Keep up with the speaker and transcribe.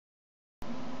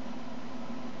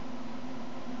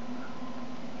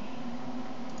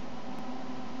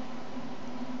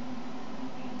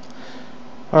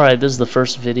Alright, this is the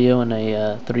first video in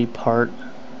a three-part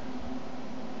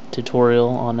tutorial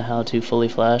on how to fully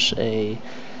flash a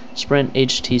Sprint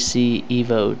HTC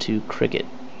Evo to Cricket.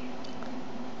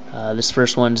 This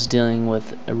first one's dealing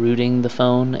with rooting the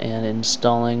phone and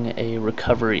installing a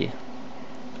recovery.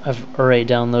 I've already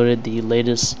downloaded the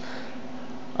latest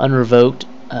unrevoked.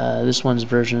 This one's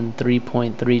version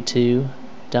 3.32.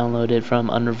 Downloaded from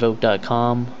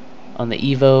unrevoked.com. On the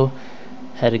Evo,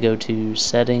 had to go to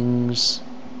Settings,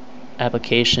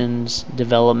 Applications,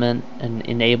 Development, and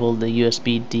enable the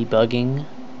USB debugging.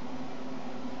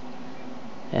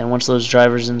 And once those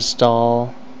drivers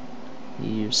install,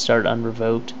 you start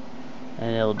unrevoked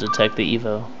and it'll detect the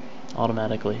Evo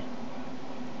automatically.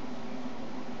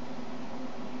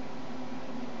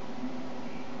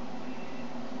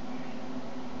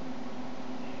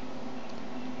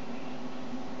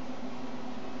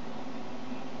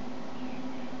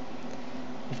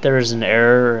 If there is an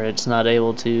error or it's not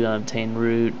able to obtain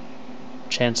root,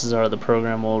 chances are the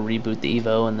program will reboot the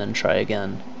Evo and then try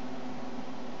again.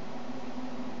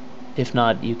 If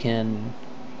not, you can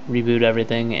reboot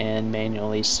everything and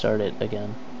manually start it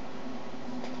again.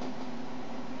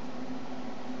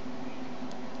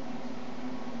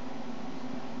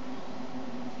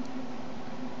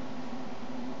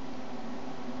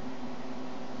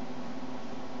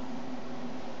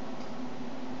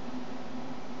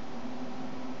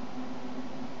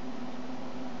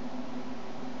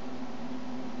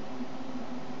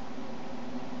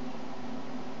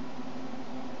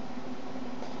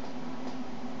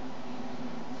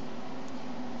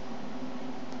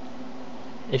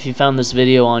 If you found this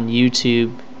video on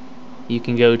YouTube, you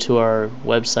can go to our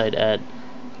website at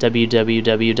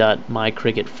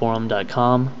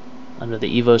www.mycricketforum.com under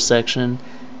the Evo section,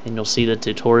 and you'll see the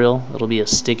tutorial. It'll be a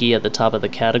sticky at the top of the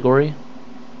category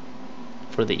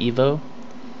for the Evo.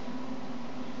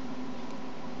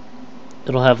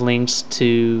 It'll have links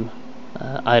to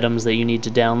items that you need to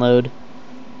download.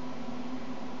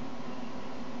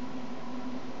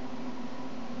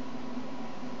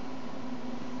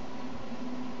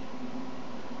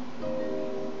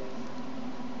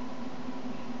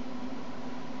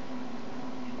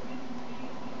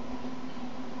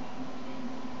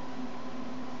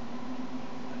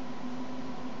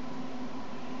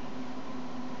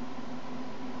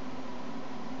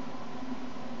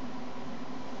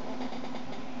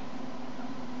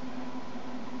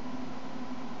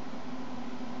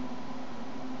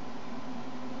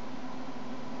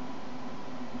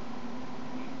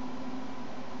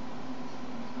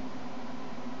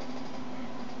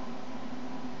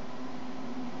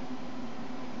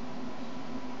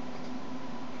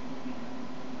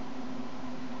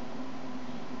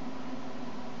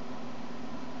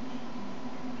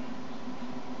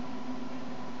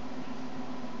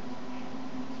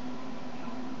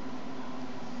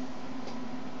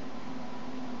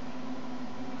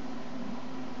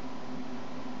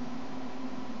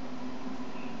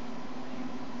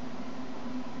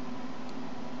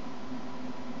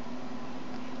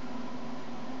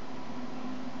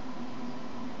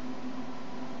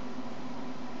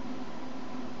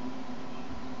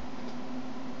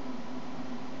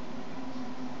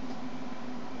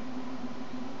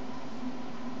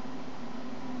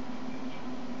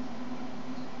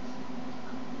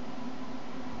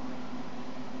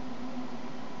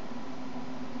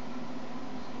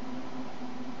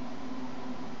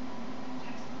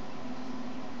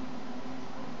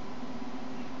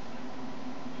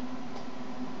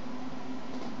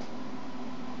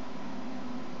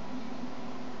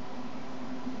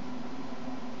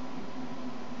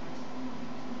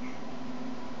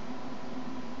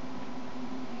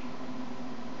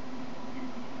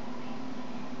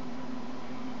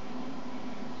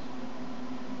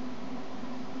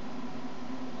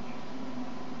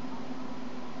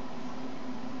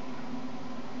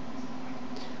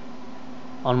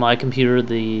 On my computer,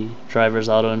 the driver is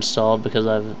auto-installed because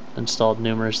I've installed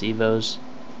numerous Evos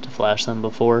to flash them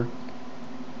before.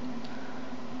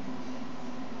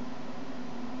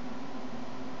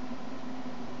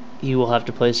 You will have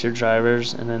to place your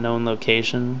drivers in a known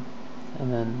location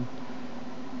and then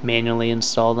manually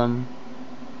install them,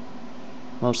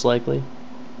 most likely.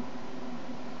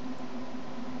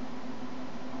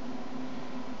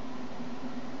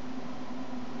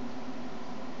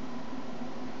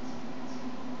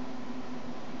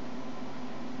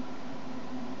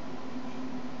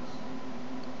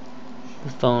 The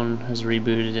phone has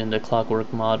rebooted into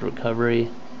Clockwork Mod Recovery,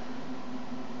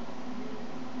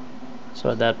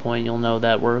 so at that point you'll know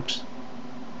that works.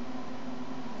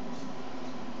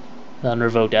 The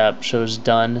unrevoked app shows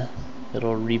done.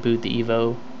 It'll reboot the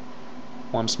Evo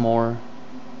once more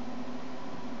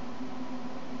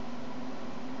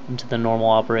into the normal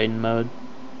operating mode.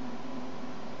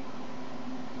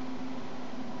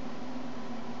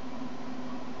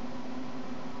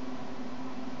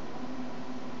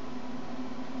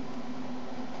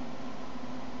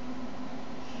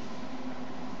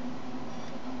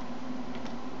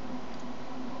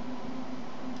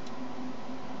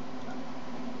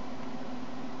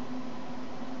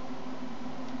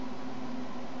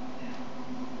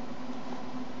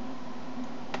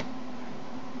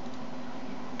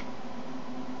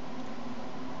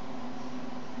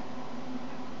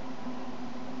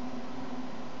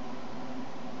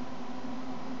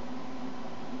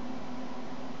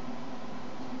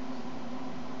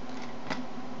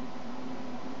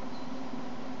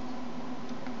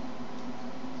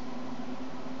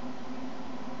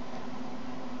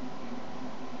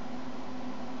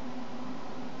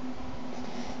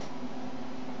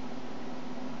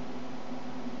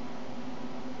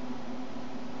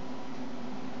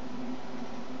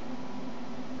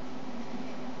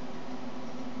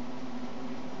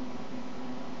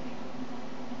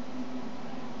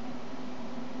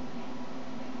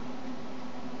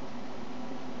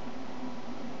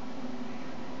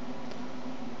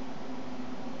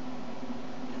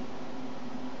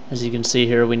 As you can see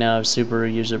here, we now have super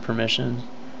user permission.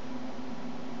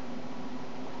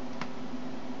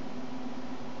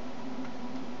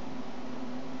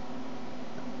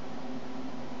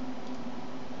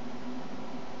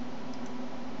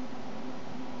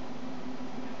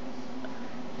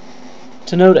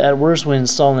 To note, at worst when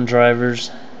installing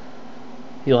drivers,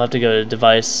 you'll have to go to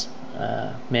Device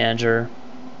Manager,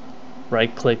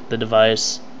 right-click the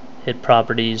device, hit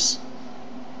Properties,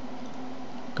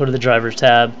 go to the Drivers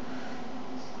tab,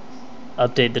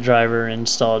 update the driver,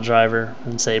 install a driver,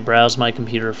 and say Browse my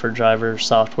computer for driver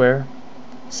software.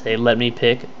 Say Let me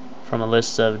pick from a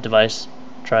list of device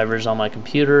drivers on my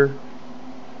computer,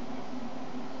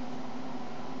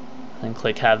 and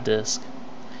click Have Disk.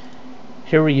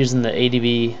 Here we're using the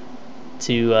ADB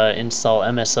to install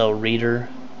MSL Reader,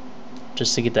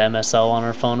 just to get the MSL on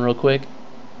our phone real quick.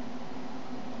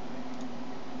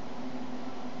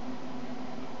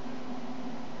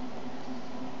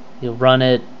 You'll run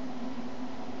it,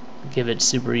 give it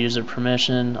super user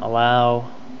permission, allow,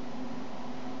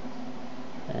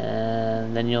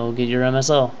 and then you'll get your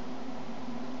MSL.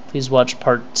 Please watch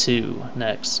part 2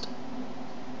 next.